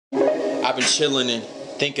I've been chilling and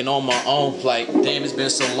thinking on my own, like, damn, it's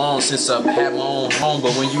been so long since I've had my own home.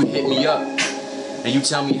 But when you hit me up and you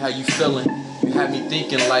tell me how you feeling, you have me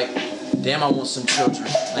thinking like, damn, I want some children.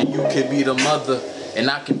 And you could be the mother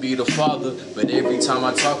and I can be the father. But every time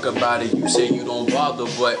I talk about it, you say you don't bother.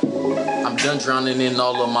 But I'm done drowning in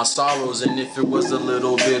all of my sorrows. And if it was a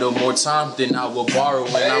little bit of more time, then I will borrow.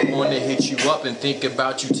 And I want to hit you up and think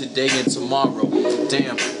about you today and tomorrow.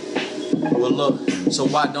 Damn. Well look, so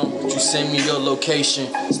why don't you send me your location?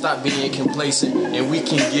 Stop being complacent and we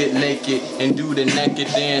can get naked and do the naked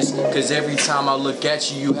dance. Cause every time I look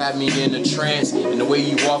at you, you have me in a trance. And the way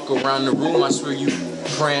you walk around the room, I swear you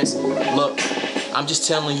prance. Look, I'm just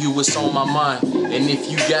telling you what's on my mind. And if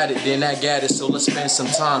you got it, then I got it. So let's spend some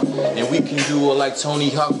time. And we can do it like Tony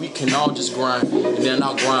Hawk, we can all just grind. And then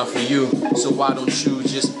I'll grind for you. So why don't you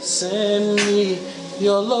just send me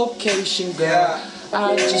your location, girl? Yeah.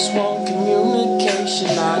 I just want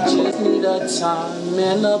communication. I just need a time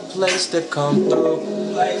and a place to come through.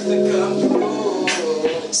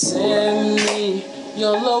 Send me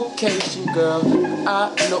your location, girl.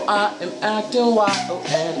 I know I am acting wild,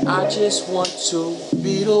 and I just want to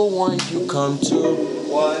be the one you come to.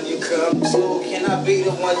 One you come to. Can I be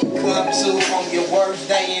the one you come to on your worst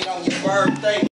day and on your birthday?